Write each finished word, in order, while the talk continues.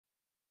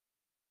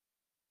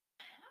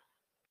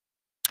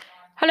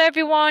Hello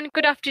everyone,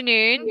 good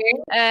afternoon.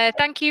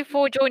 Thank you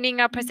for joining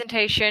our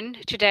presentation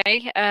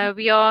today.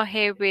 We are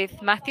here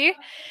with Matthew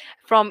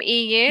from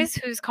Eyears,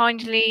 who's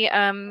kindly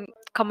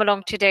come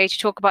along today to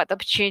talk about the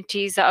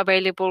opportunities that are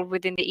available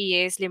within the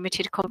Eyears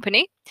Limited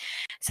company.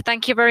 So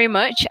thank you very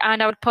much,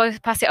 and I would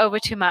pass it over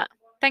to Matt.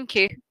 Thank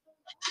you.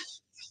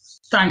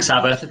 Thanks,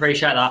 Abbott.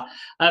 Appreciate that.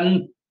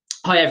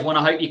 Hi everyone.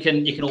 I hope you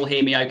can all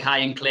hear me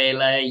okay and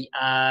clearly.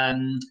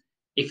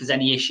 If there's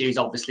any issues,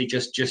 obviously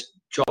just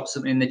drop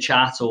something in the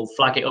chat or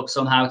flag it up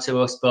somehow to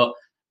us. But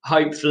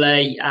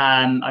hopefully,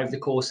 over the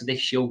course of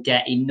this, you'll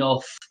get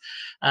enough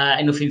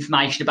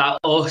information about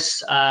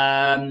us,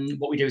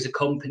 what we do as a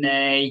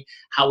company,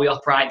 how we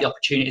operate, the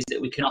opportunities that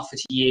we can offer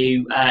to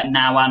you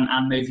now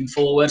and moving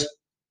forward.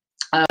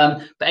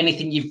 But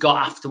anything you've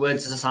got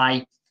afterwards, as I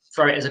say,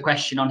 throw it as a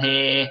question on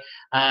here.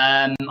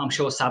 I'm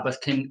sure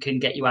Sabbath can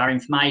get you our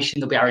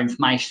information. There'll be our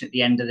information at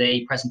the end of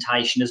the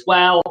presentation as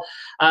well.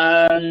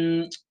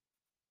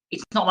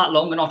 It's not that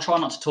long, and I'll try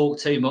not to talk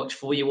too much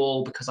for you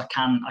all because I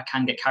can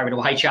get carried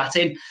away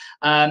chatting.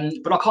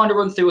 But I'll kind of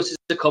run through us as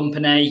a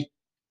company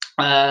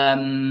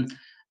and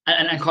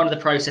kind of the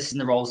process and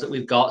the roles that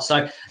we've got. So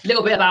a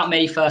little bit about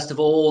me, first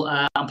of all.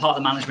 I'm part of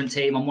the management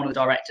team. I'm one of the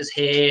directors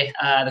here.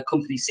 The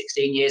company's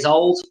 16 years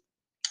old.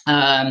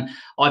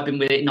 I've been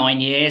with it 9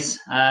 years,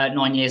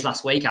 9 years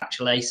last week,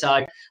 actually.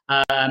 So,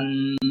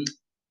 and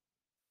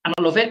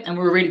I love it, and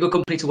we're a really good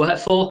company to work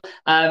for.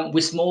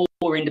 We're small,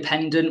 we're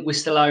independent, we're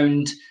still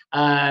owned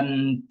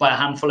by a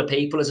handful of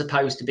people as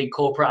opposed to big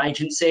corporate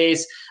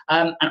agencies.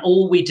 And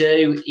all we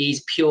do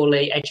is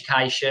purely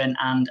education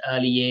and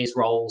early years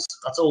roles.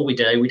 That's all we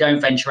do. We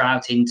don't venture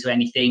out into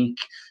anything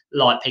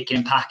like picking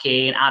and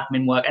packing,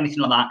 admin work, anything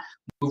like that.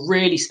 We're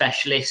really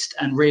specialist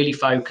and really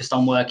focused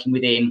on working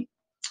within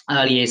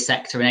early years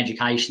sector and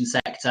education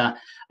sector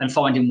and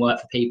finding work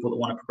for people that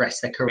want to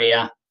progress their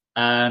career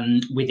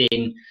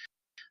within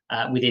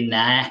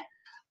there.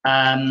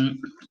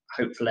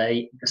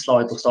 Hopefully the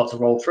slides will start to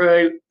roll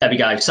through. There we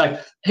go. So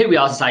here we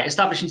are, as I say,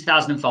 established in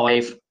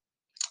 2005.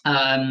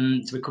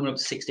 So we're coming up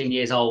to 16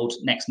 years old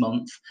next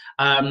month.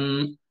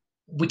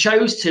 We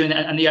chose to,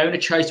 and the owner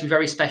chose to be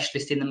very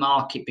specialist in the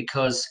market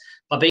because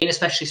by being a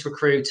specialist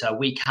recruiter,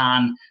 we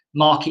can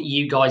market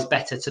you guys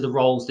better to the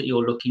roles that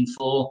you're looking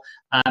for.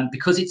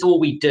 Because it's all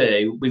we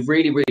do, we're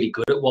really, really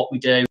good at what we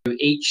do.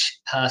 Each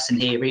person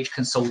here, each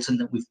consultant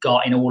that we've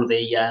got in all of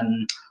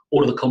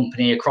the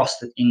company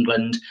across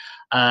England,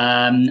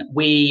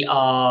 we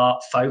are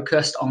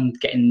focused on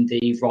getting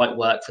the right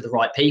work for the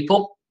right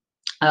people.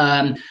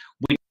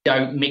 We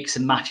don't mix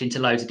and match into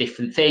loads of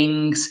different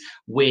things.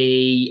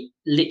 We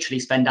literally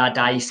spend our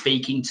day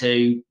speaking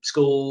to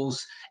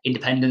schools,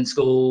 independent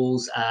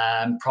schools,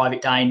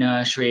 private day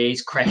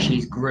nurseries,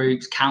 creches,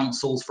 groups,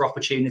 councils for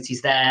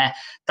opportunities there.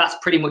 That's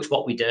pretty much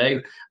what we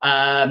do.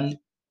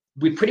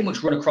 We pretty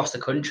much run across the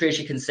country, as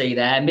you can see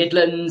there.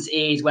 Midlands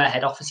is where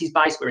head office is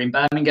based. We're in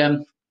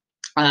Birmingham.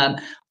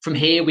 From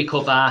here, we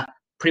cover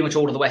pretty much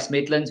all of the West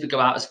Midlands. We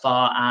go out as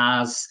far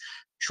as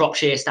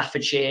Shropshire,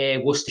 Staffordshire,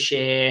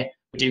 Worcestershire.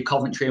 We do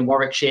Coventry and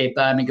Warwickshire,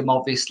 Birmingham,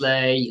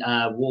 obviously,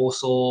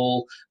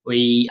 Walsall.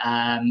 We've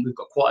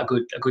got quite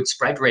a good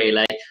spread,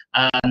 really.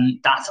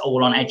 That's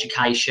all on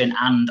education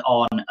and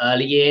on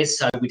early years.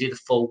 So we do the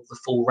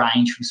full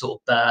range from sort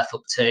of birth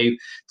up to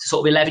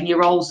sort of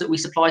 11-year-olds that we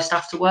supply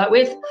staff to work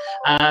with.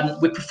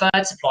 We're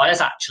preferred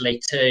suppliers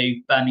actually to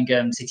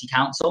Birmingham City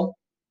Council.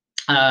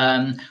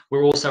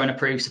 We're also an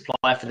approved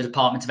supplier for the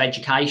Department of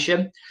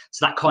Education.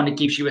 So that kind of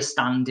gives you a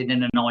standing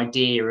and an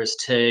idea as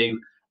to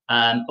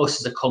us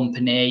as a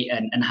company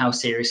and how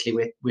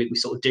seriously we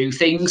sort of do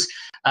things.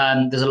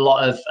 There's a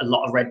lot of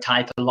red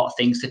tape, a lot of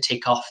things to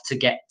tick off to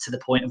get to the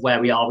point of where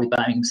we are with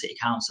Birmingham City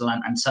Council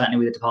and certainly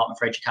with the Department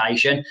for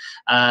Education.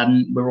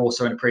 We're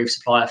also an approved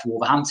supplier for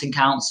Wolverhampton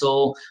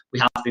Council. We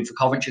have been for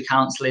Coventry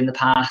Council in the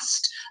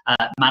past.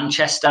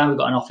 Manchester, we've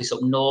got an office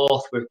up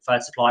north. We're a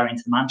preferred supplier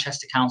into the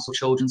Manchester Council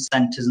children's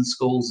centres and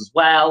schools as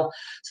well.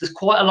 So there's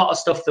quite a lot of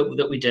stuff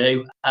that we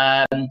do.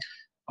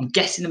 I'm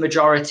guessing the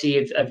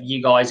majority of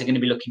you guys are going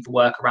to be looking for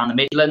work around the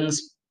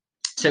Midlands.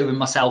 So with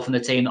myself and the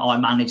team that I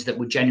manage, that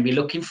we're generally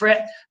looking for it.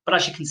 But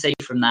as you can see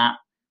from that,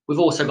 we've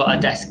also got a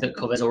desk that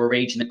covers, or a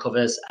region that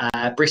covers,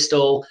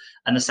 Bristol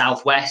and the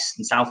South West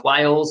and South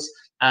Wales,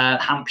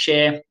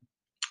 Hampshire.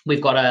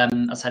 We've got, as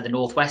I said, the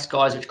North West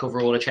guys, which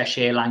cover all of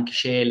Cheshire,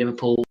 Lancashire,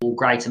 Liverpool,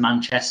 Greater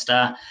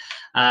Manchester.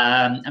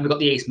 And we've got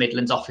the East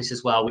Midlands office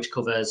as well, which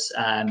covers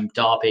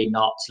Derby,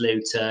 Notts,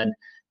 Luton,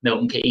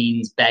 Milton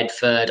Keynes,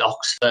 Bedford,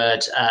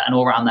 Oxford, and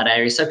all around that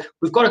area. So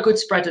we've got a good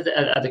spread of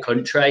the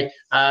country,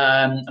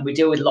 and we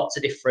deal with lots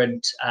of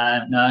different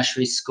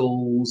nurseries,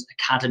 schools,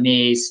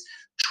 academies,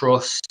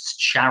 trusts,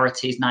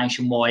 charities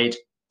nationwide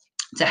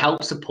to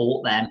help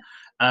support them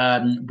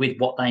with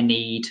what they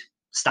need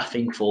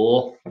staffing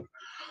for.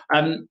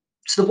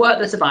 So the work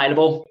that's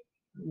available,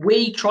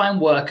 we try and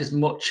work as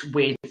much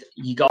with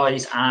you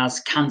guys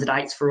as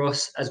candidates for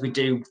us as we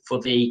do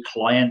for the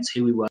clients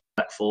who we work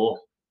for.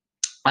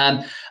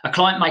 A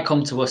client might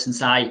come to us and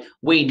say,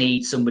 we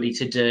need somebody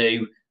to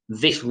do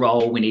this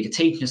role, we need a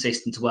teaching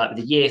assistant to work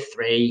with a year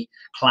 3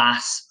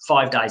 class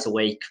 5 days a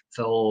week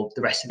for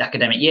the rest of the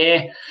academic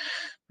year.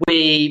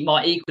 We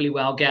might equally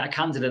well get a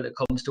candidate that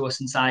comes to us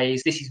and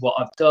says, this is what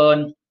I've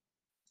done.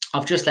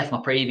 I've just left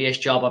my previous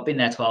job. I've been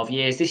there 12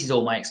 years. This is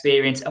all my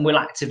experience. And we'll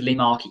actively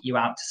market you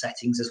out to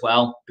settings as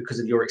well because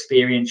of your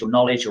experience, your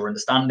knowledge, your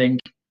understanding.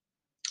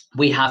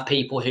 We have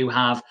people who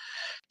have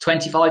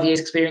 25 years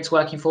experience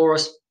working for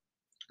us.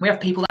 We have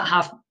people that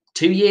have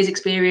 2 years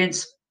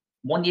experience,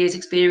 1 year's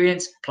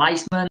experience,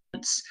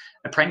 placements,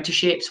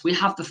 apprenticeships. We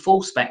have the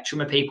full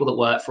spectrum of people that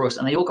work for us,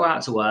 and they all go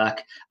out to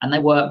work and they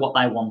work what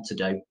they want to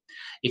do.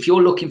 If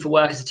you're looking for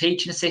work as a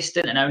teaching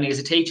assistant and only as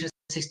a teaching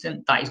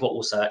assistant, that is what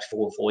we'll search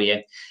for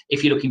you.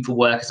 If you're looking for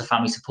work as a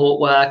family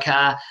support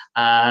worker,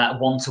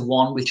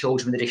 one-to-one with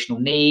children with additional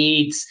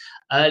needs,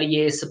 early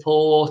years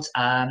support,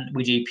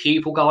 we do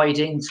pupil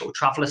guiding, sort of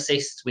travel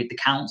assists with the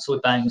council,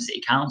 with Birmingham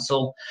City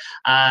Council,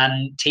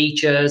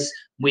 teachers.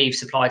 We've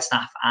supplied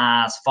staff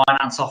as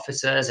finance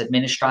officers,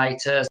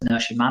 administrators,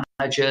 nursery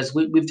managers.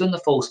 We've done the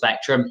full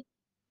spectrum,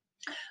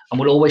 and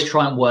we'll always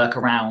try and work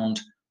around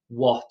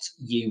what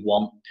you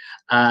want.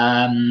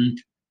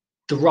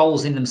 The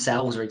roles in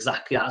themselves are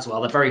exactly that as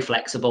well. They're very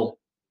flexible.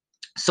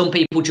 Some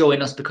people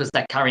join us because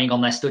they're carrying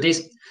on their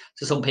studies.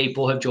 So some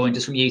people have joined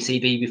us from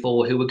UCB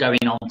before who were going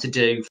on to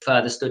do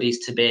further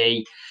studies to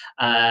be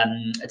a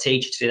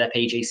teacher, to do their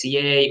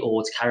PGCE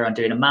or to carry on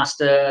doing a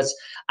master's,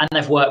 and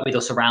they've worked with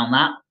us around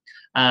that,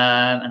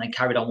 and then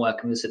carried on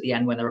working with us at the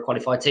end when they're a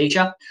qualified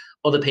teacher.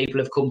 Other people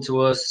have come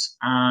to us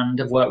and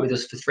have worked with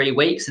us for 3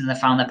 weeks and they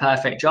found their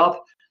perfect job.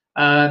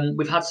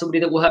 We've had somebody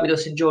that worked with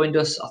us and joined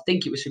us, I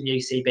think it was from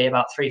UCB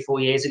about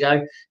 3-4 years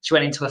ago. She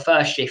went into her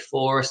first shift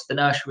for us. The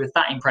nursery was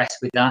that impressed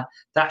with her,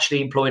 they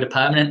actually employed her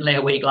permanently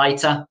a week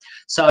later.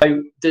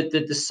 So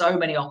there's so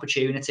many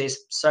opportunities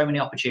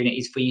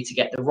for you to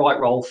get the right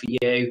role for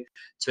you,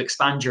 to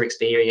expand your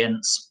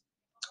experience,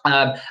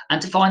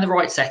 and to find the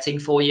right setting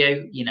for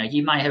you. You know,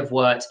 you may have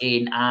worked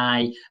in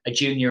a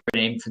junior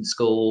and infant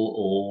school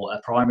or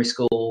a primary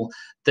school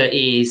that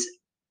is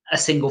a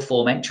single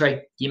form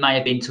entry. You may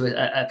have been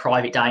to a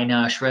private day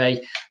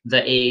nursery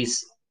that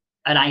is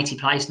an 80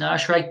 place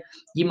nursery.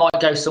 You might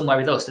go somewhere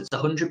with us that's a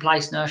 100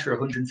 place nursery,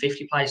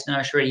 150 place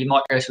nursery. You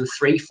might go to a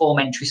 3-form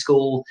entry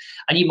school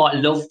and you might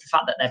love the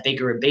fact that they're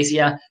bigger and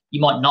busier.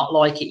 You might not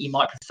like it. You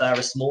might prefer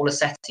a smaller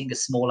setting, a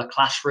smaller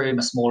classroom,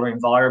 a smaller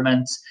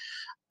environment.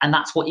 And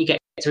that's what you get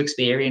to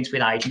experience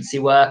with agency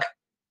work.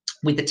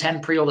 With the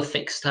temporary or the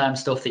fixed term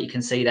stuff that you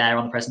can see there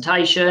on the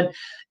presentation,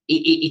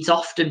 it's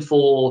often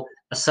for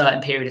a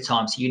certain period of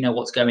time, so you know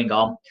what's going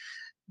on.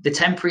 The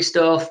temporary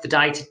stuff, the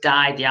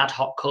day-to-day, the ad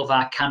hoc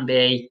cover can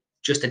be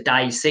just a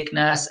day's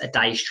sickness, a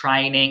day's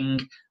training.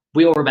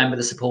 We all remember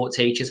the support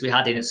teachers we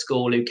had in at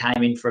school who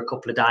came in for a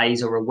couple of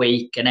days or a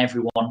week, and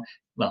everyone,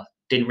 well,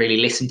 didn't really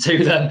listen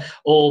to them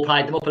or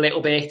played them up a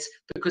little bit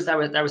because they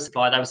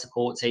were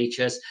support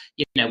teachers.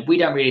 You know, we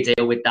don't really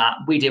deal with that.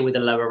 We deal with the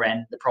lower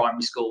end, the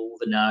primary school,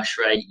 the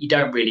nursery. You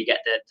don't really get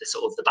the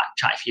sort of the back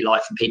chat, if you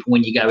like, from people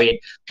when you go in.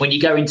 When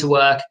you go into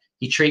work,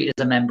 you're treated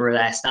as a member of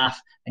their staff,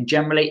 and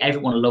generally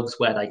everyone loves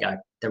where they go.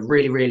 They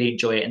really, really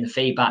enjoy it. And the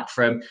feedback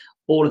from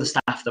all of the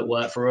staff that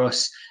work for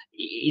us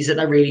is that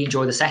they really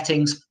enjoy the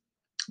settings.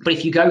 But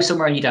if you go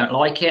somewhere and you don't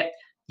like it,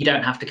 you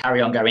don't have to carry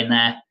on going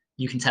there.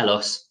 You can tell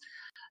us.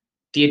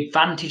 The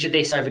advantage of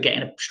this over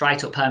getting a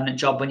straight up permanent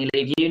job when you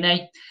leave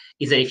uni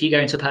is that if you go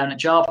into a permanent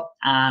job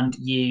and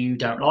you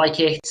don't like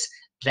it,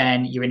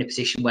 then you're in a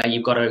position where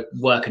you've got to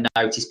work a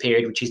notice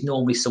period, which is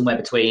normally somewhere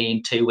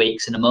between 2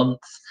 weeks and a month.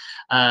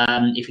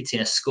 If it's in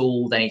a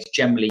school, then it's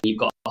generally you've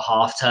got a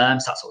half term,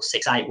 so that's sort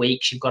of 6-8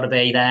 weeks you've got to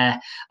be there.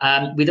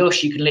 With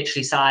us, you can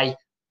literally say,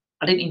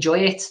 I didn't enjoy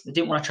it. I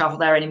didn't want to travel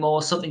there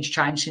anymore. Something's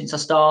changed since I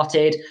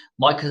started.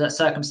 My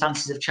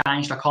circumstances have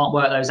changed. I can't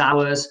work those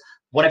hours.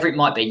 Whatever it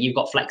might be, you've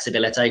got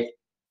flexibility.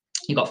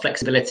 You've got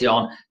flexibility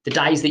on the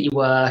days that you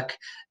work,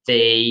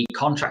 the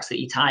contracts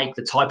that you take,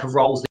 the type of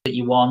roles that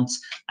you want.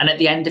 And at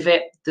the end of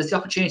it, there's the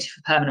opportunity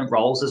for permanent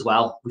roles as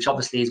well, which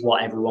obviously is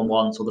what everyone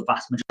wants, or the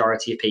vast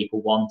majority of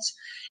people want.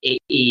 It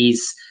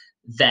is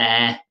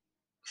there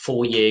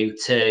for you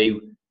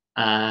to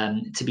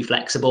be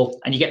flexible,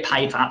 and you get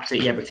paid for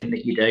absolutely everything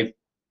that you do.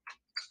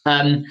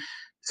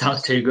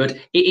 Sounds too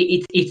good.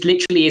 It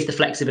literally is the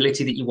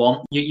flexibility that you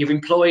want. You're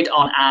employed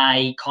on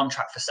a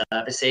contract for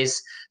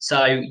services,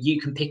 so you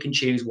can pick and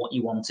choose what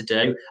you want to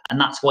do, and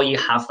that's why you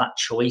have that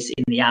choice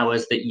in the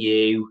hours that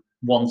you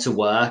want to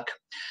work.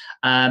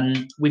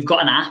 We've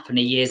got an app, an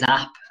Eyears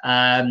app,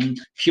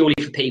 purely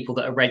for people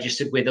that are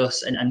registered with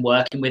us and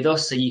working with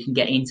us, so you can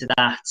get into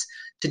that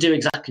to do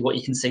exactly what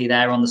you can see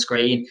there on the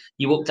screen.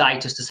 You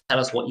update us to tell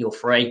us what you're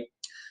free.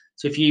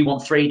 So if you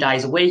want 3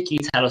 days a week, you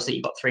tell us that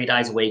you've got 3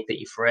 days a week that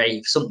you're free.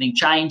 If something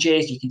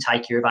changes, you can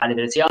take your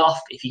availability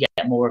off. If you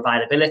get more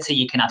availability,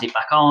 you can add it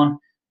back on.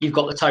 You've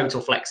got the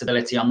total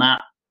flexibility on that.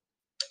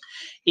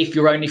 If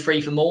you're only free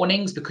for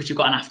mornings because you've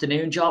got an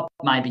afternoon job,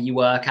 maybe you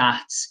work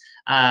at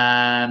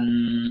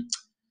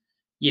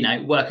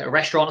work at a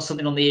restaurant or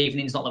something on the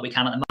evenings. Not that we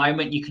can at the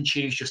moment. You can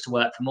choose just to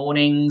work for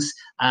mornings.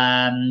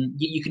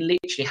 You can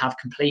literally have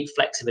complete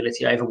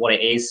flexibility over what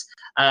it is.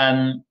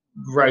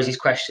 Rosie's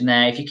question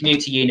there: if you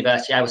commute to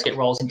university, able to get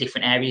roles in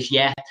different areas?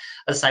 Yeah,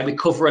 as I say, we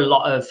cover a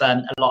lot of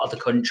the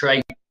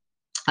country.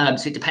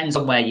 So it depends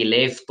on where you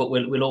live, but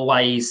we'll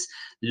always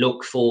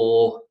look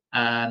for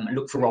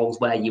roles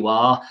where you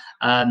are.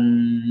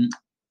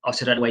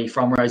 Obviously, I don't know where you're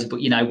from, Rosie, but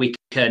we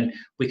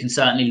can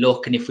certainly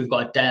look, and if we've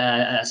got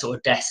a sort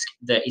of desk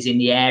that is in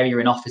the area,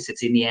 an office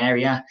that's in the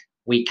area,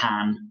 we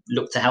can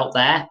look to help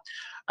there.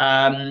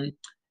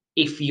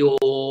 If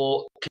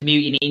you're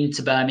commuting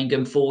into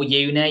Birmingham for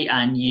uni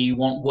and you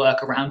want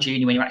work around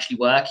uni when you're actually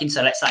working,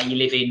 so let's say you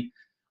live in,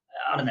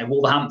 I don't know,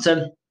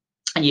 Wolverhampton,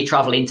 and you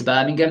travel into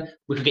Birmingham,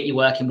 we could get you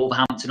work in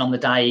Wolverhampton on the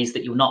days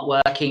that you're not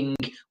working.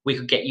 We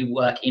could get you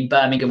work in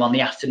Birmingham on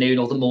the afternoon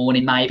or the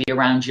morning, maybe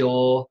around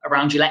your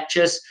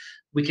lectures.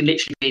 We can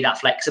literally be that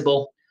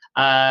flexible.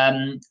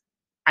 And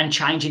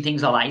changing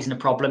things like that isn't a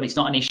problem. It's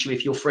not an issue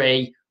if you're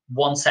free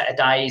one set of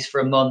days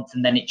for a month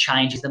and then it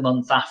changes the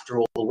month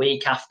after or the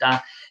week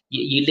after.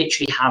 You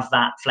literally have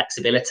that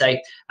flexibility.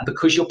 And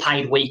because you're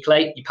paid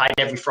weekly, you're paid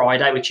every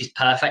Friday, which is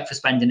perfect for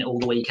spending it all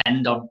the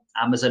weekend on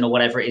Amazon or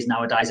whatever it is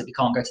nowadays that we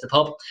can't go to the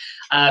pub.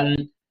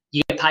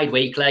 You get paid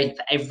weekly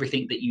for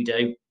everything that you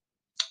do.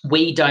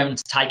 We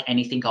don't take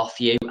anything off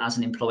you as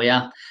an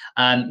employer.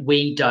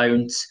 We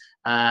don't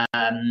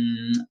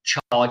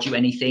charge you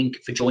anything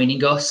for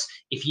joining us.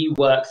 If you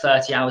work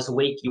 30 hours a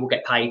week, you will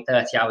get paid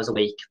 30 hours a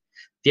week.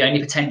 The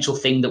only potential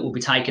thing that will be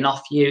taken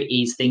off you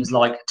is things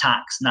like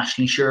tax,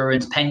 national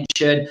insurance,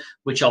 pension,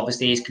 which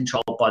obviously is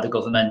controlled by the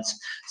government.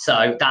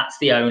 So that's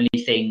the only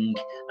thing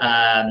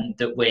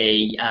that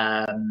we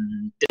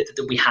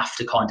have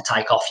to kind of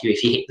take off you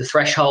if you hit the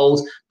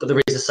threshold. But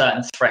there is a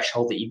certain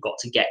threshold that you've got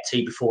to get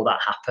to before that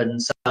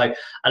happens. So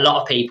a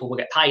lot of people will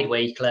get paid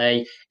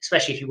weekly,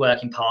 especially if you're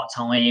working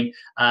part-time.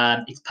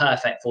 It's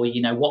perfect for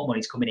you know what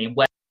money's coming in,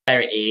 where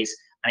it is,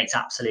 and it's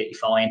absolutely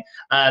fine.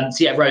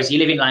 So yeah, Rosie, you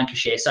live in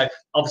Lancashire. So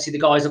obviously the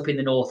guys up in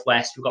the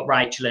northwest, we've got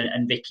Rachel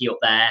and Vicky up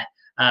there.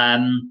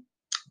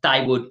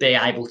 They would be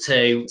able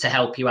to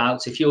help you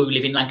out. So if you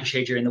live in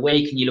Lancashire during the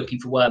week and you're looking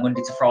for work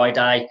Monday to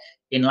Friday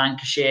in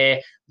Lancashire,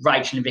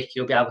 Rachel and Vicky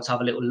will be able to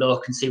have a little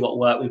look and see what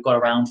work we've got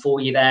around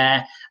for you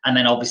there. And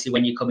then obviously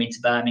when you come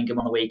into Birmingham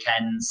on the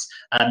weekends,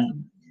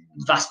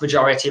 vast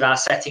majority of our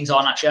settings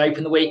aren't actually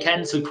open the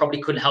weekend, so we probably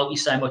couldn't help you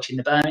so much in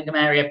the Birmingham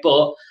area,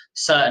 but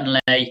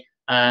certainly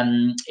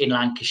in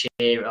Lancashire,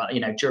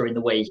 during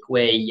the week,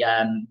 we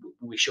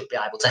should be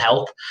able to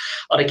help.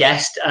 I'd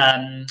guessed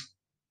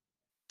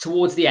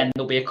towards the end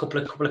there'll be a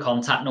couple of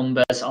contact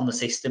numbers on the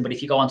system, but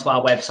if you go onto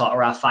our website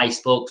or our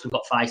Facebook, we've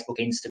got Facebook,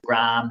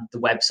 Instagram, the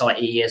website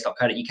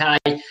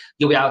eyears.co.uk,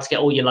 you'll be able to get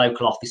all your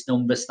local office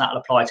numbers. So that'll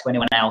apply to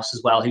anyone else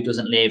as well who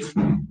doesn't live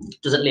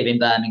in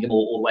Birmingham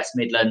or West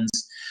Midlands.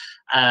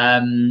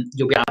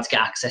 You'll be able to get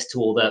access to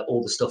all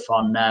the stuff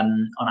on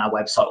our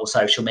website or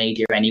social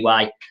media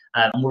anyway,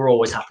 and we're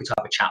always happy to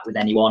have a chat with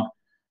anyone.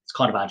 It's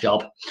kind of our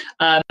job.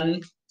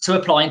 So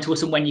applying to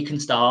us and when you can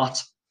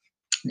start.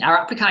 Our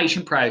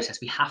application process,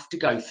 we have to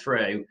go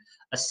through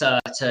a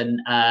certain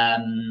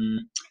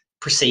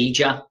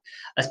procedure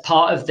as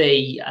part of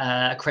the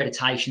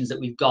accreditations that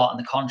we've got and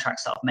the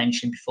contracts that I've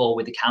mentioned before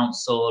with the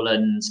council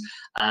and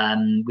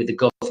with the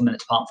government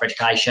Department for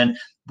Education.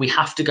 We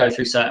have to go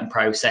through certain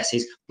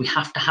processes. We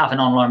have to have an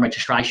online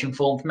registration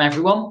form from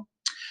everyone,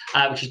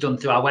 which is done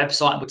through our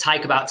website. It will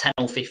take about 10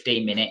 or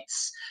 15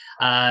 minutes.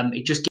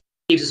 It just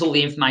gives us all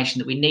the information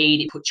that we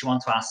need. It puts you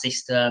onto our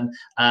system,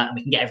 and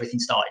we can get everything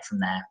started from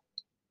there.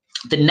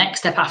 The next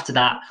step after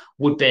that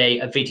would be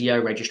a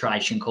video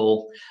registration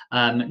call.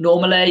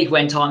 Normally,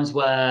 when times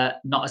were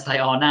not as they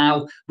are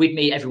now, we'd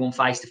meet everyone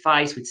face to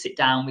face. We'd sit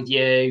down with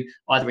you,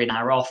 either in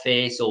our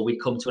office or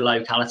we'd come to a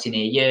locality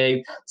near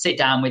you, sit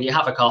down with you,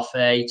 have a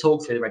coffee,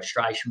 talk through the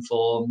registration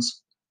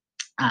forms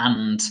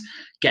and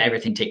get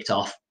everything ticked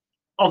off.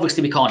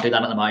 Obviously, we can't do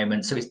that at the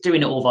moment, so it's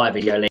doing it all via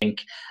video link.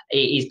 It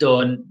is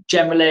done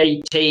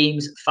generally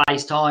Teams,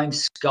 FaceTime,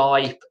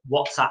 Skype,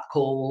 WhatsApp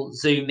call,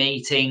 Zoom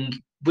meeting.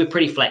 We're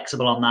pretty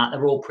flexible on that.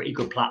 They're all pretty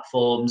good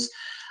platforms,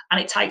 and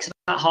it takes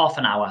about half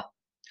an hour.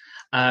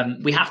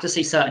 We have to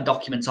see certain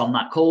documents on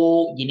that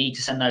call. You need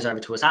to send those over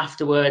to us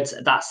afterwards.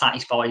 That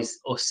satisfies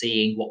us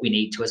seeing what we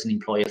need to as an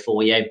employer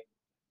for you.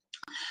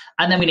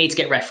 And then we need to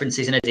get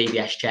references and a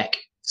DBS check.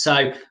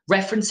 So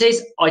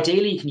references,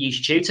 ideally you can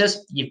use your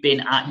tutors. You've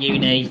been at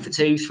uni for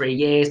 2-3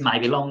 years,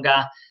 maybe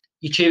longer.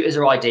 Your tutors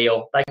are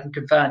ideal. They can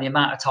confirm the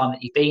amount of time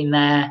that you've been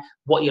there,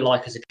 what you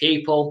like as a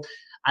pupil.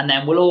 And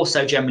then we'll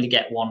also generally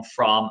get one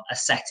from a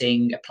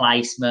setting, a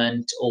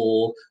placement,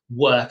 or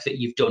work that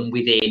you've done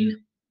within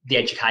the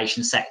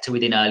education sector,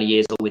 within early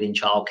years or within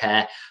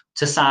childcare,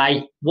 to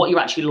say what you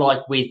actually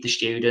like with the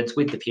students,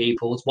 with the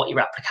pupils, what your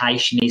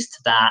application is to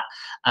that,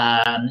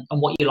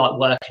 and what you like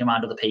working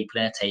around other people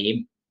in a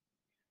team.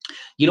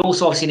 You'll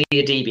also obviously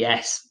need a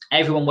DBS.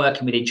 Everyone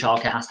working within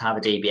childcare has to have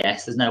a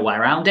DBS. There's no way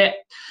around it.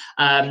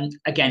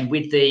 Again,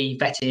 with the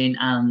vetting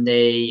and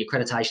the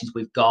accreditations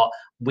we've got,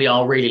 we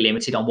are really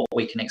limited on what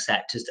we can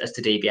accept as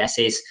to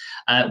DBSs.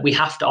 We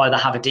have to either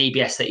have a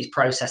DBS that is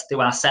processed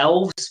through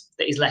ourselves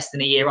that is less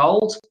than a year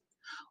old,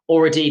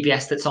 or a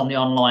DBS that's on the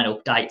online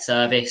update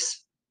service.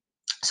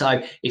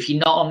 So if you're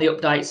not on the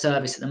update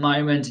service at the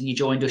moment and you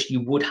joined us, you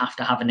would have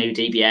to have a new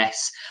DBS.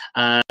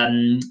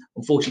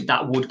 Unfortunately,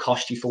 that would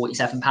cost you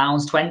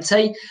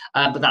 £47.20,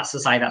 but that's to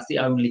say that's the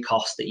only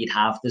cost that you'd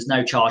have. There's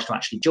no charge to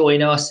actually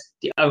join us.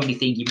 The only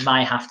thing you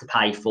may have to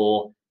pay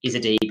for is a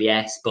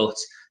DBS, but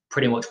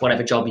pretty much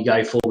whatever job you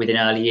go for within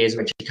early years of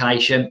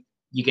education,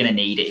 you're going to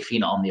need it if you're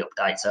not on the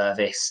update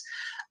service.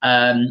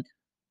 The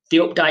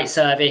update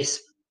service,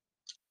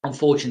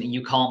 unfortunately,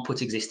 you can't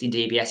put existing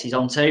DBSs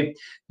onto.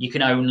 You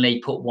can only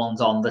put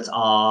ones on that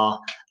are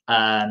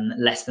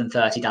less than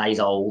 30 days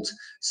old.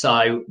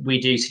 So we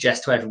do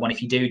suggest to everyone,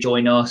 if you do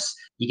join us,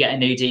 you get a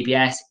new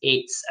DBS,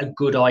 it's a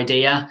good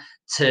idea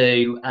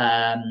to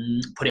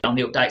put it on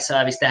the update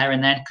service there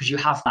and then, because you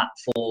have that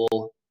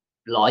for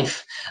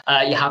life.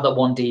 You have that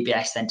one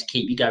DBS then to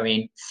keep you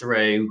going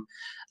through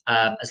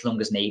as long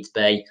as needs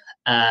be.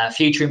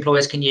 Future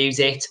employers can use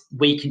it.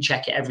 We can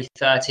check it every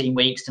 13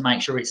 weeks to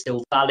make sure it's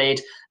still valid.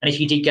 And if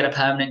you did get a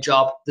permanent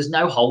job, there's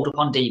no hold up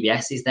on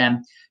DBSs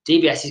then.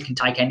 DBSs can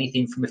take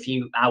anything from a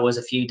few hours,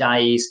 a few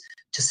days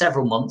to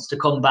several months to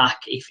come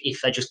back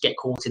if they just get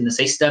caught in the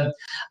system.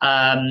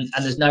 And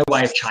there's no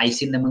way of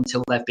chasing them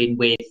until they've been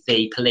with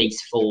the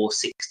police for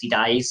 60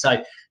 days.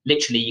 So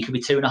literally you could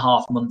be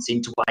 2.5 months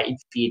into waiting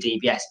for your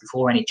DBS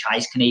before any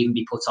chase can even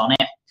be put on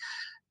it.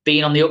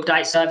 Being on the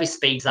update service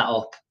speeds that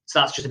up. So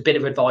that's just a bit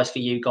of advice for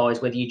you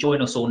guys, whether you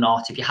join us or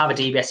not. If you have a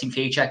DBS in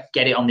future,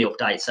 get it on the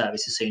update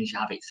service as soon as you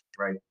have it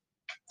through.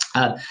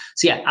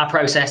 So yeah, our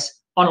process: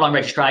 online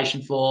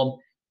registration form,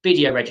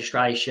 video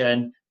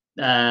registration,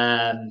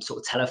 sort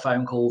of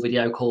telephone call,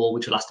 video call,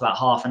 which will last about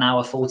half an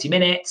hour, 40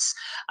 minutes.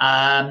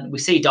 We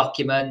see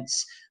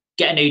documents,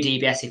 get a new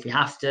DBS if you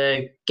have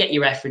to, get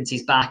your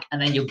references back,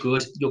 and then you're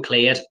good, you're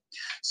cleared.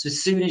 So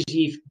as soon as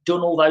you've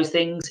done all those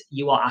things,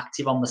 you are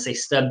active on the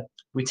system.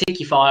 We tick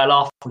your file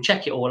off, we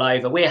check it all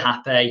over, we're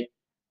happy,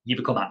 you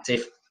become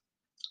active.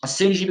 As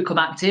soon as you become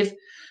active,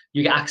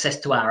 you get access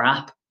to our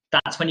app.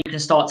 That's when you can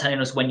start telling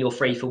us when you're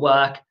free for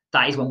work.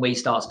 That is when we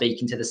start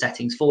speaking to the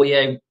settings for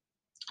you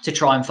to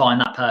try and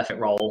find that perfect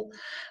role.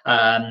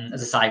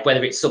 As I say,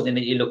 whether it's something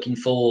that you're looking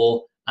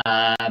for,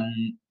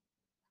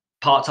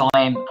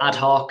 part-time, ad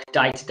hoc,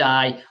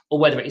 day-to-day, or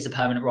whether it is a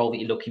permanent role that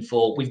you're looking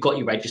for, we've got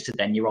you registered,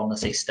 then you're on the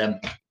system.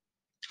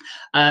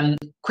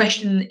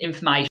 Question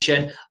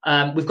information.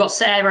 We've got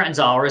Sarah and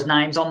Zara's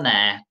names on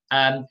there.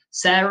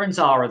 Sarah and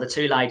Zara are the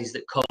two ladies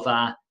that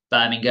cover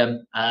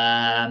Birmingham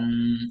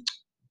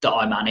that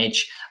I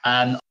manage.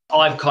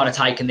 I've kind of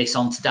taken this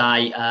on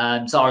today.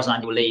 Zara's on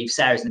annual leave.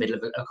 Sarah's in the middle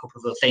of a couple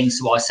of other things,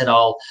 so I said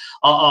I'll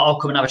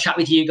come and have a chat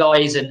with you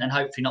guys and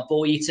hopefully not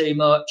bore you too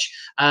much.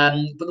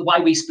 But the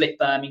way we split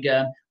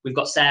Birmingham, we've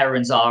got Sarah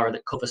and Zara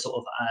that cover sort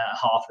of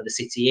half of the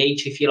city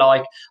each, if you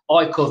like.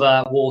 I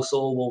cover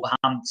Walsall,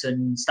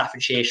 Wolverhampton,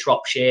 Staffordshire,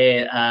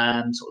 Shropshire,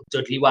 sort of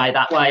Dudley way,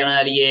 that way on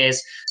early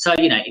years. So,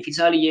 you know, if it's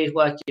early years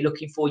work you're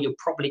looking for, you'll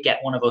probably get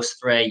one of us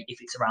three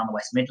if it's around the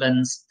West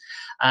Midlands.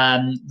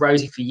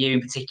 Rosie, for you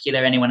in particular,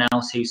 anyone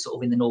else who's sort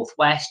of in the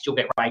northwest, you'll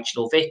get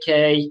Rachel or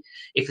Vicky.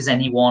 If there's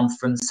anyone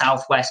from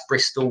southwest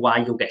Bristol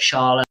way, you'll get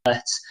Charlotte.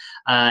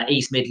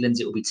 East Midlands,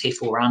 it will be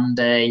Tiff or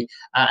Andy.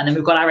 And then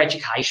we've got our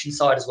education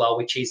side as well,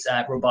 which is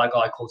run by a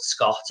guy called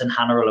Scott and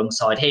Hannah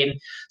alongside him.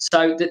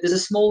 So there's a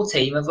small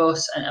team of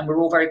us, and we're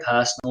all very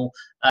personal.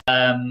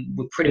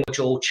 We're pretty much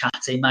all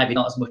chatty, maybe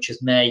not as much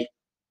as me.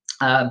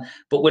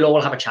 But we'll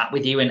all have a chat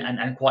with you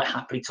and quite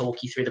happily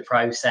talk you through the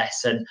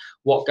process and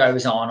what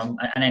goes on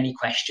and any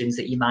questions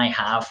that you may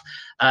have.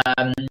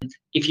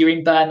 If you're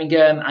in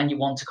Birmingham and you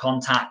want to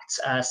contact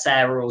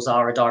Sarah or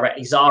Zara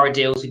directly, Zara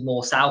deals with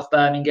more South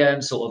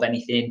Birmingham, sort of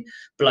anything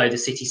below the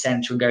city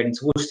centre and going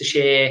into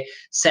Worcestershire.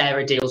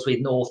 Sarah deals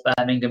with North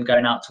Birmingham,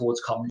 going out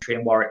towards Coventry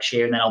and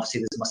Warwickshire, and then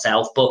obviously there's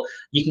myself. But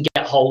you can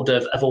get hold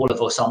of all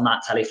of us on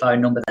that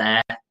telephone number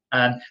there.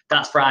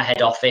 That's for our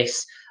head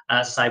office.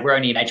 As I say, we're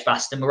only in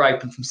Edgbaston. We're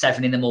open from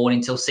 7 in the morning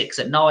till 6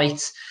 at night,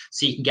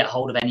 so you can get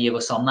hold of any of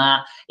us on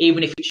that.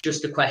 Even if it's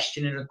just a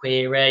question and a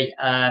query,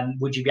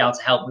 would you be able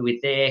to help me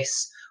with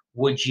this?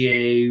 Would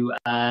you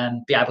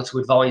be able to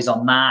advise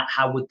on that?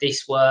 How would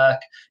this work?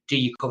 Do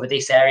you cover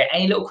this area?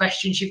 Any little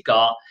questions you've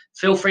got,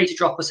 feel free to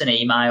drop us an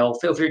email.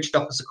 Feel free to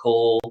drop us a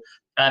call.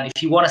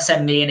 If you want to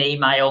send me an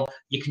email,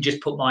 you can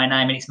just put my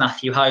name and it's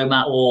Matthew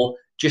Homer, or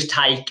just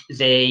take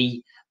the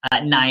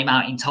name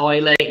out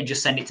entirely and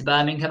just send it to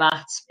Birmingham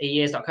at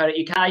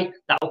eyears.co.uk.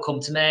 That will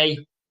come to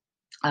me.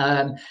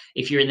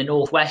 If you're in the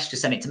northwest,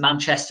 just send it to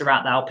Manchester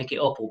at, they'll pick it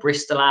up, or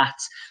Bristol at.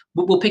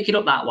 We'll pick it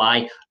up that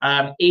way.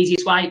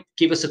 Easiest way,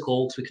 give us a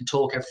call so we can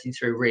talk everything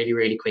through really,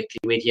 really quickly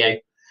with you.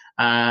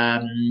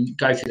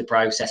 Go through the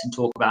process and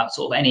talk about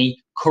sort of any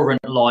current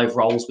live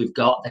roles we've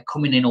got. They're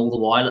coming in all the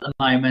while at the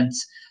moment.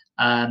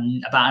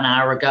 About an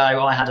hour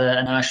ago, I had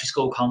a nursery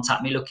school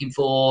contact me looking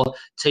for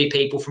 2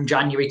 people from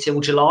January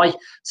till July.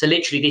 So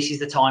literally this is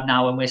the time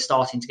now when we're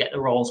starting to get the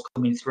roles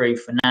coming through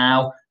for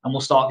now, and we'll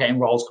start getting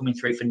roles coming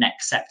through for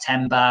next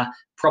September,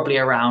 probably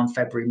around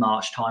February,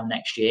 March time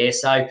next year.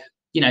 So,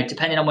 you know,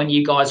 depending on when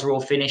you guys are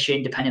all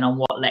finishing, depending on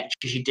what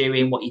lectures you're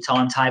doing, what your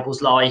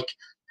timetable's like,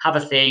 have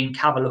a think,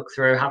 have a look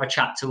through, have a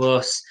chat to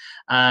us.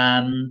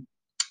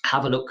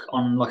 Have a look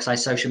on, like I say,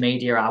 social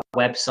media, our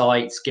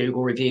websites,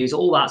 Google reviews,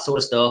 all that sort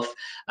of stuff,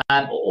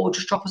 or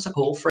just drop us a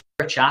call for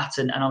a chat,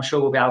 and I'm sure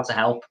we'll be able to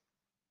help.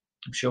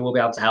 I'm sure we'll be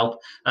able to help,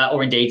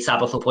 or indeed,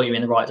 Sabbath will point you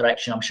in the right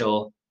direction, I'm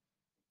sure.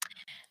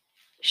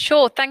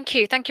 Sure, thank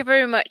you. Thank you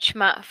very much,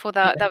 Matt, for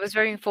that. That was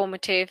very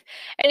informative.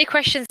 Any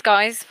questions,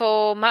 guys,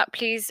 for Matt,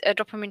 please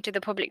drop them into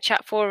the public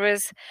chat for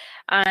us,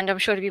 and I'm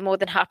sure he'll be more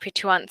than happy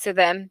to answer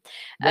them.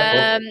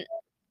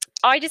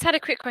 I just had a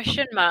quick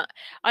question, Matt.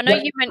 I know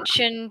you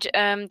mentioned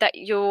that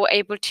you're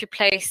able to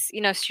place, you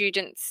know,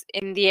 students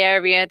in the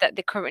area that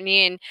they're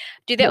currently in.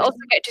 Do they also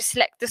get to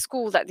select the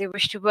school that they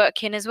wish to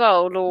work in as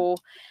well, or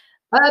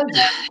how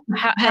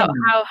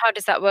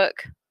does that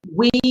work?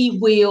 We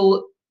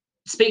will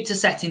speak to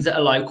settings that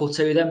are local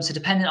to them. So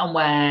depending on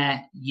where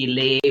you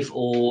live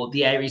or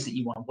the areas that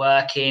you want to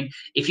work in,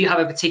 if you have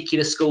a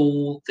particular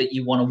school that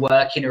you want to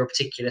work in or a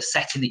particular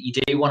setting that you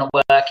do want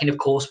to work in, of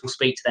course, we'll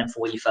speak to them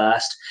for you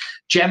first.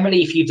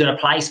 Generally, if you've done a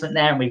placement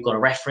there and we've got a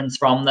reference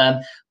from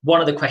them, one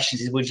of the questions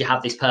is, would you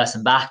have this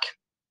person back?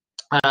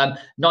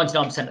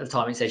 99% of the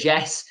time it says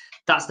yes.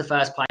 That's the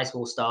first place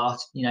we'll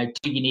start. You know,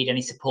 do you need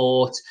any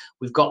support?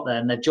 We've got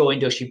them, they've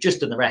joined us, you've just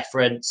done the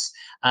reference.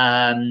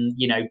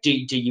 You know, do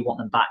you want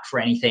them back for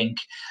anything?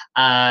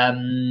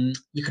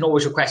 You can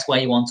always request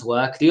where you want to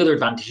work. The other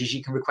advantage is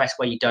you can request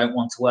where you don't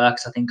want to work.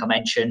 So I think I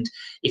mentioned,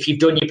 if you've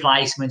done your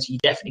placements, you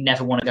definitely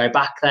never want to go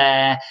back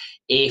there.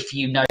 If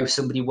you know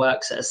somebody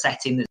works at a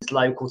setting that's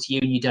local to you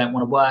and you don't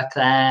want to work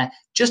there,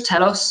 just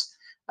tell us.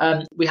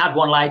 We had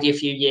one lady a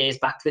few years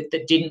back that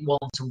didn't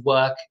want to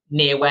work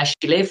near where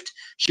she lived.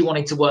 She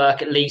wanted to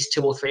work at least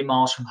 2 or 3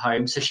 miles from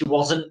home, so she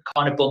wasn't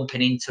kind of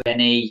bumping into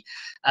any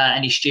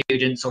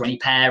students or any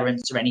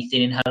parents or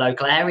anything in her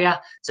local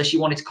area. So she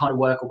wanted to kind of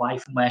work away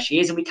from where she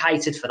is, and we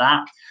catered for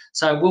that.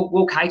 So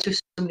we'll cater if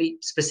somebody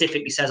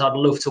specifically says, I'd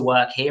love to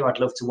work here, I'd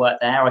love to work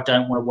there, I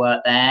don't want to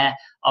work there,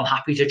 I'm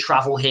happy to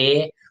travel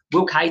here.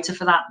 We'll cater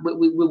for that.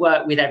 We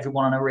work with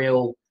everyone on a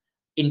real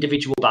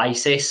individual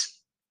basis.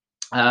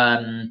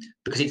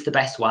 Because it's the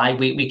best way.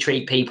 We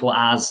treat people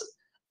as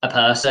a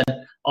person.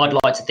 I'd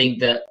like to think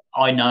that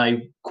I know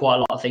quite a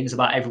lot of things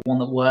about everyone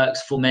that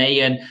works for me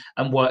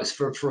and works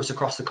for us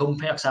across the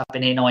company, because I've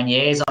been here 9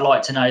 years. I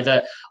like to know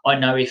that I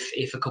know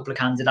if a couple of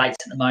candidates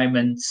at the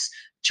moment,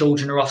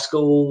 children are off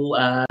school,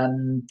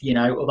 you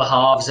know, other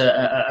halves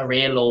are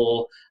ill,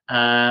 or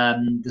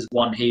there's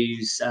one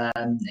whose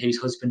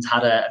husband's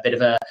had a bit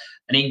of an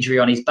injury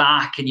on his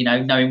back, and, you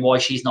know, knowing why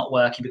she's not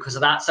working because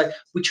of that. So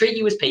we treat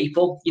you as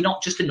people. You're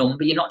not just a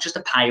number. You're not just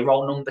a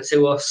payroll number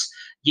to us.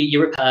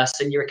 You're a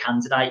person. You're a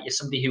candidate. You're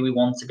somebody who we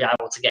want to be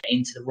able to get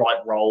into the right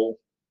role.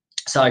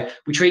 So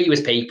we treat you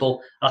as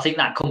people. I think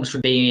that comes from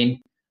being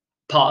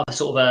part of a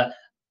sort of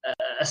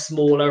a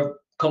smaller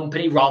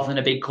company rather than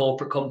a big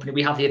corporate company.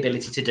 We have the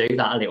ability to do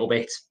that a little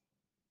bit.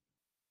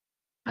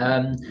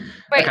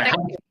 Okay.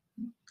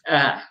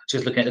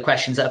 Just looking at the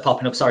questions that are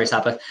popping up. Sorry,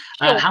 Sabbath.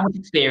 Sure. How much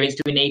experience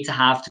do we need to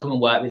have to come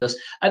and work with us?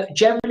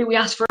 Generally, we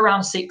ask for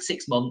around six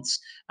months,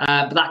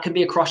 but that can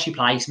be across your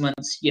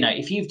placements. You know,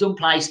 if you've done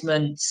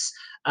placements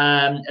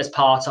as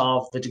part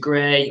of the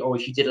degree, or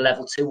if you did a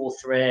level 2 or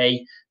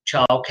 3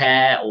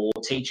 childcare or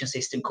teaching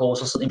assistant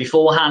course or something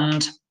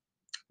beforehand,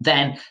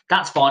 then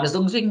that's fine, as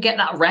long as we can get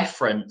that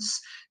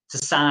reference to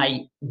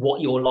say what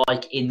you're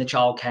like in the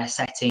childcare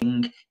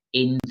setting,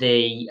 in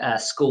the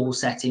school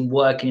setting,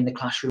 working in the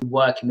classroom,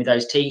 working with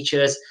those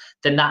teachers,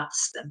 then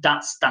that's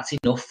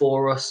enough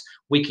for us.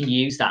 We can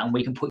use that and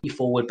we can put you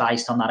forward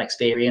based on that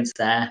experience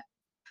there.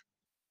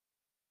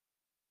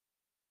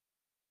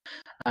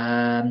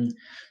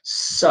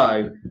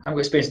 So I've got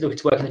experience looking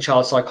to work in the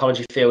child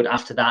psychology field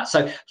after that.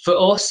 So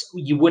for us,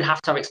 you would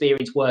have to have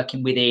experience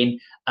working within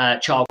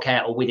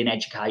childcare or within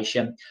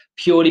education,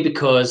 purely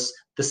because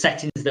the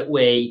settings that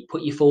we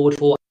put you forward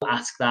for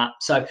ask that.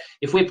 So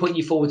if we're putting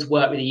you forward to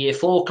work with a year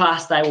 4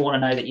 class, they will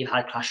want to know that you've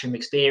had classroom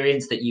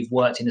experience, that you've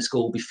worked in a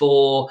school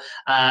before,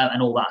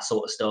 and all that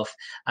sort of stuff.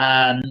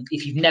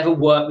 If you've never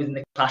worked within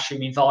the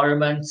classroom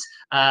environment,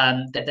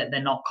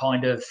 they're not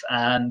kind of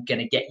going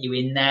to get you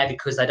in there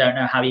because they don't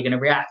know how you're going to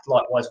react.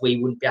 Likewise, we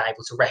wouldn't be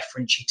able to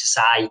reference you to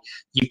say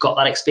you've got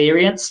that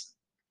experience.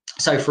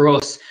 So for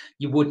us,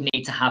 you would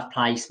need to have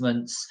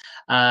placements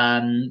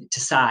to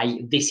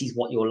say, this is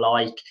what you're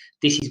like,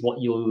 this is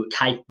what you're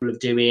capable of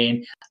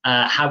doing,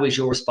 how is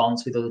your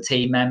response with other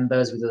team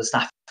members, with other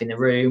staff in the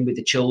room, with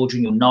the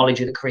children, your knowledge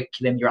of the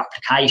curriculum, your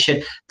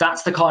application.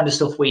 That's the kind of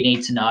stuff we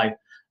need to know.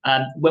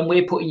 When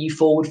we're putting you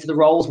forward for the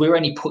roles, we're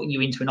only putting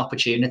you into an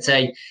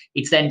opportunity.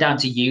 It's then down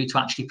to you to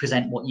actually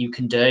present what you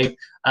can do.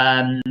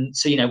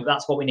 So, you know,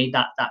 that's what we need,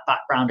 that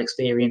background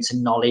experience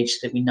and knowledge,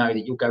 that we know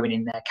that you're going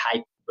in there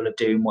capable capable of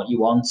doing what you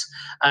want.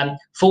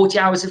 40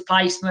 hours of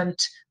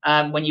placement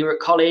when you're at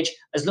college,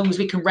 as long as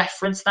we can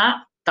reference that,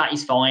 that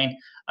is fine.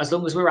 As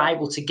long as we're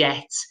able to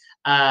get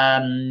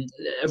a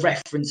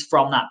reference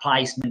from that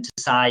placement to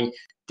say,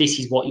 this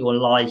is what you're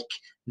like,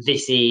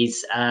 this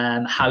is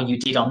how you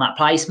did on that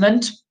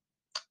placement,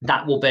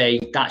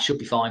 that should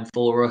be fine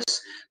for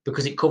us,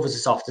 because it covers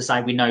us off to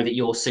say we know that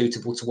you're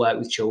suitable to work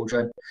with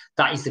children.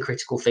 That is the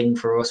critical thing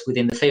for us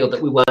within the field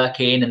that we work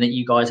in and that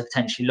you guys are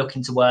potentially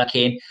looking to work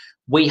in.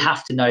 We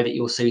have to know that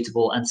you're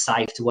suitable and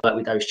safe to work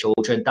with those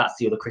children. That's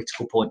the other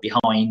critical point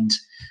behind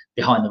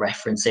the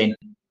referencing.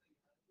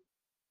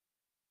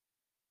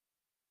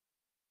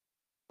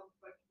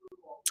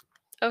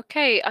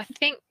 Okay, I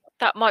think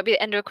that might be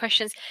the end of the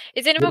questions.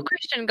 Is there any more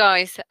question,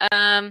 guys,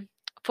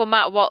 for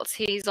Matt whilst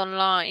he's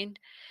online?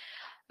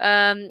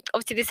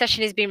 Obviously this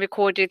session is being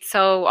recorded,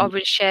 so I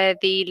will share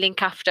the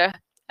link after,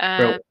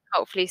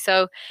 hopefully.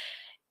 So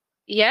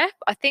yeah,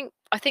 I think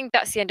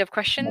that's the end of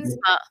questions,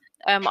 Matt.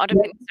 I don't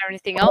think there's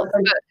anything else.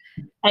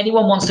 But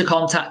anyone wants to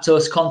contact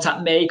us,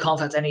 contact me,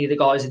 contact any of the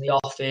guys in the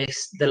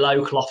office, the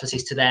local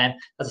offices to them.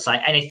 As I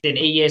say, anything,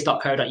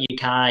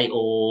 eyears.co.uk,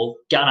 or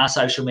get on our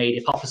social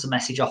media, pop us a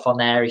message off on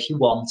there if you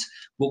want.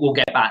 We'll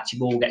get back to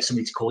you. We'll get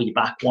somebody to call you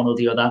back, one or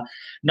the other.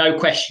 No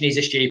question is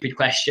a stupid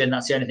question.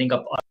 That's the only thing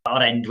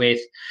I'd end with.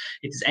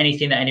 If there's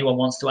anything that anyone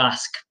wants to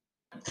ask,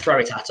 throw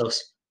it at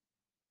us.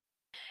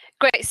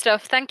 Great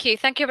stuff. Thank you.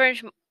 Thank you very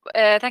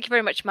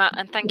much, Matt,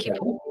 and thank you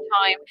for your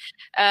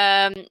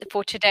time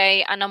for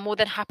today. And I'm more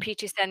than happy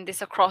to send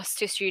this across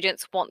to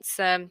students once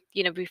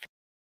we've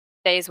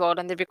day as well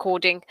and the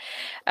recording.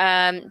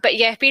 But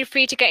yeah, feel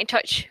free to get in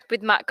touch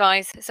with Matt,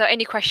 guys. So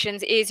any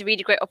questions, it is a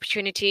really great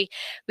opportunity.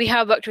 We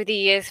have worked with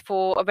Eyears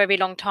for a very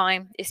long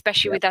time,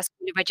 especially with our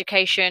School of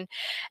Education.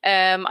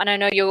 And I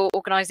know your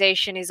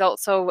organisation is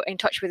also in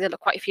touch with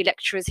quite a few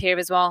lecturers here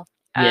as well.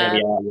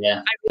 And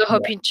we're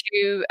hoping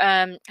to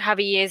have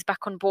Eyears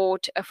back on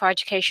board for our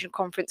education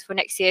conference for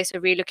next year. So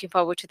really looking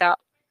forward to that.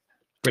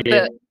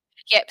 Brilliant. But,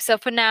 yep. So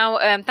for now,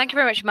 thank you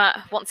very much,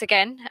 Matt, once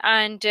again.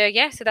 And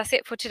so that's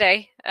it for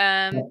today.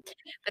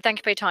 But thank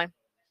you for your time.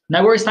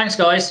 No worries. Thanks,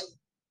 guys.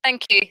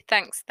 Thank you.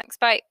 Thanks.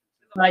 Bye.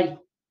 Bye.